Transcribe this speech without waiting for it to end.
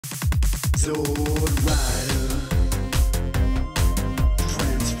Sword Rider.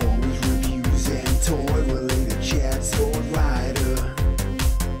 Transformers reviews and toy-related chat. Sword Rider.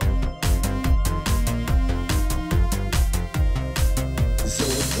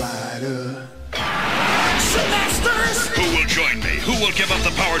 Sword Rider. Masters! Who will join me? Who will give up the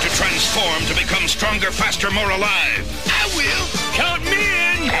power to transform to become stronger, faster, more alive? I will! Count me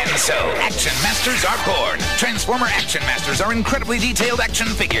in! And so, Action Masters are born. Transformer Action Masters are incredibly detailed action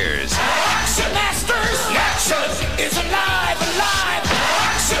figures. Action Masters! Action is alive, alive!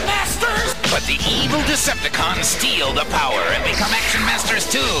 Action Masters! But the evil Decepticons steal the power and become Action Masters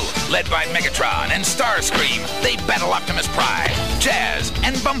too. Led by Megatron and Starscream, they battle Optimus Prime, Jazz,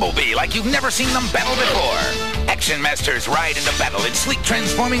 and Bumblebee like you've never seen them battle before. Action Masters ride into battle in sleek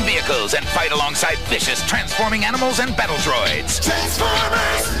transforming vehicles and fight alongside vicious transforming animals and battle droids.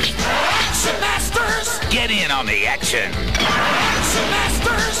 Transformers! Action Masters! Get in on the action! Action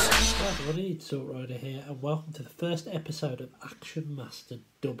Masters! Hi everybody, it's Sword Rider here and welcome to the first episode of Action Master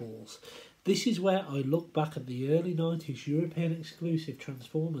Doubles. This is where I look back at the early 90s European exclusive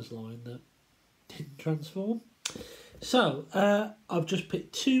Transformers line that didn't transform. So, I've just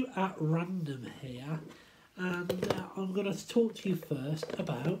picked two at random here and I'm going to talk to you first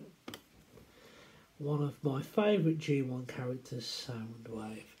about one of my favourite G1 characters,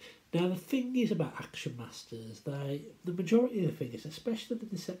 Soundwave. Now the thing is about Action Masters, the majority of the figures, especially the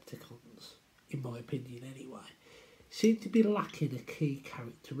Decepticons, in my opinion anyway, seem to be lacking a key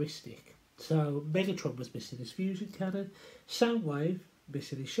characteristic. So Megatron was missing his fusion cannon, Soundwave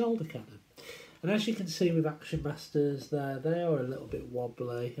missing his shoulder cannon. And as you can see with Action Masters, they are a little bit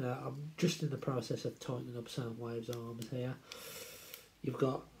wobbly. I'm just in the process of tightening up Soundwave's arms here. You've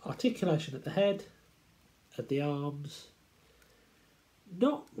got articulation at the head, at the arms,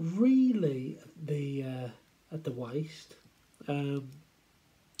 not really at the waist, at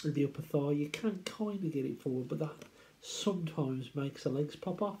the upper thigh. You can kind of get it forward, but that sometimes makes the legs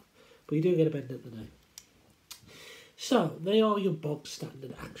pop off. But you do get a bend at the knee. So they are your bog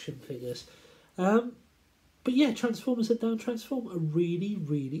standard action figures. But yeah, Transformers that don't transform, a really,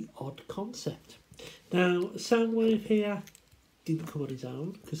 really odd concept. Now, Soundwave here didn't come on his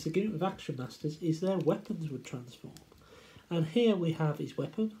own, because the gimmick with Action Masters is their weapons would transform. And here we have his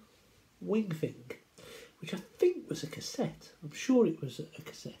weapon, Wing Thing, which I think was a cassette. I'm sure it was a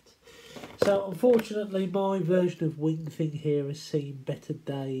cassette. So unfortunately, my version of Wing Thing here has seen better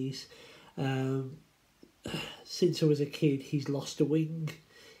days. Since I was a kid, he's lost a wing.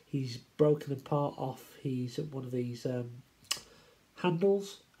 He's broken a part off. He's at one of these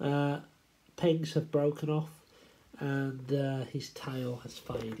handles. Pegs have broken off, and his tail has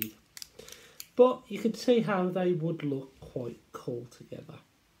faded. But you can see how they would look quite cool together.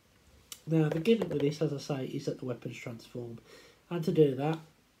 Now the gimmick with this, as I say, is that the weapons transform, and to do that,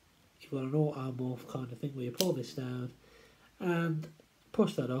 you've got an auto-morph kind of thing where you pull this down and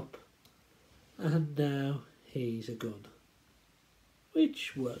push that up, and now he's a gun,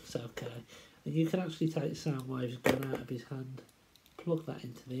 which works okay. And you can actually take Soundwave's gun out of his hand, plug that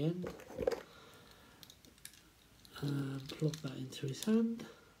into the end, and plug that into his hand,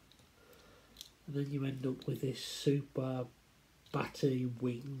 and then you end up with this super batty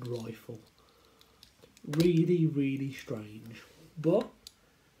wing rifle. Really, really strange. But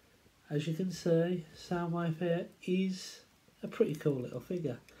as you can see, Soundwave here is a pretty cool little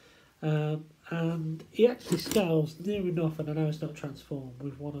figure. And he actually scales near enough, and I know it's not transformed,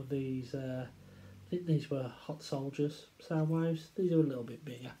 with one of these, I think these were Hot Soldiers Soundwaves. These are a little bit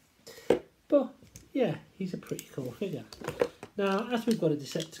bigger. But yeah, he's a pretty cool figure. Now, as we've got a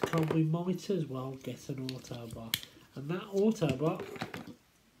Decepticon, we might as well get an Autobot. And that Autobot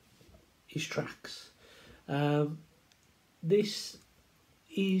is Trax. This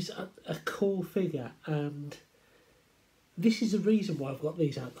is a cool figure, and this is the reason why I've got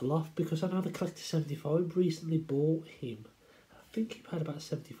these out the loft, because I know the Collector 75 recently bought him. I think he paid about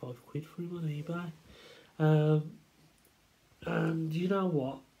 75 quid for him on eBay. And you know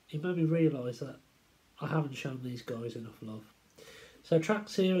what? It made me realise that I haven't shown these guys enough love. So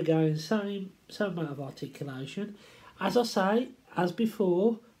Trax here again, same amount of articulation. As I say, as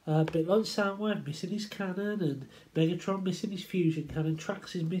before, a bit like Soundwave missing his cannon and Megatron missing his fusion cannon,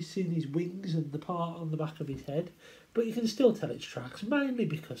 Trax is missing his wings and the part on the back of his head. But you can still tell it's Trax, mainly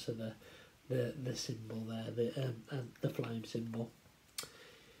because of the symbol there, and the flame symbol.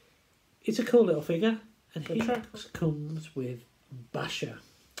 It's a cool little figure, and here Trax comes with Basher.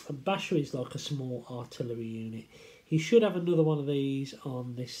 And Basher is like a small artillery unit. He should have another one of these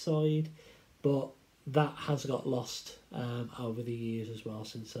on this side, but that has got lost over the years as well,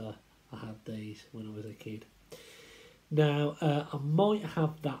 since I had these when I was a kid. Now, I might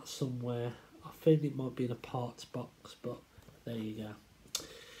have that somewhere. I think it might be in a parts box, but there you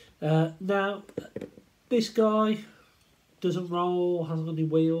go. Now, this guy doesn't roll, hasn't got any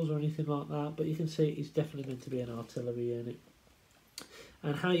wheels or anything like that, but you can see it's definitely meant to be an artillery unit.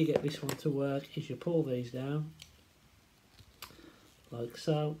 And how you get this one to work is you pull these down, like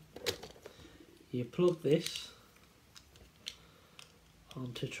so. You plug this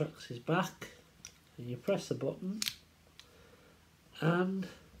onto Trax's back, and you press the button, and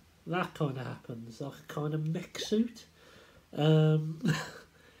that kind of happens, like a kind of mech suit.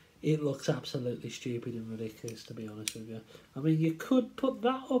 It looks absolutely stupid and ridiculous, to be honest with you. I mean, you could put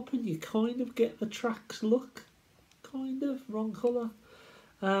that up and you kind of get the Trax look, kind of, wrong colour.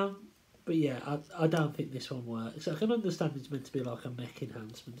 But yeah, I don't think this one works. I can understand it's meant to be like a mech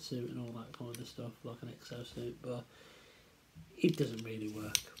enhancement suit and all that kind of stuff, like an exosuit, but it doesn't really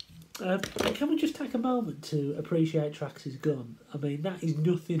work. Can we just take a moment to appreciate Trax's gun? I mean, that is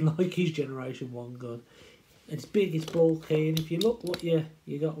nothing like his Generation 1 gun. It's big, it's bulky, and if you look what you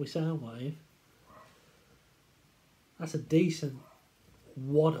got with Soundwave, that's a decent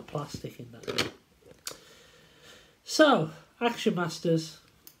wad of plastic in that gun. So, Action Masters,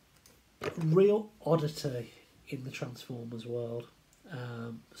 real oddity in the Transformers world.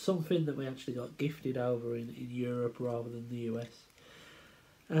 Something that we actually got gifted over in Europe rather than the US.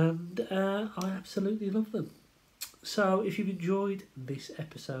 And I absolutely love them. So if you've enjoyed this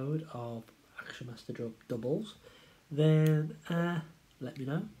episode of Action Master Doubles, then let me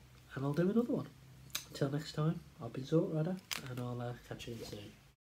know and I'll do another one. Until next time, I've been Zork Rider and I'll catch you soon.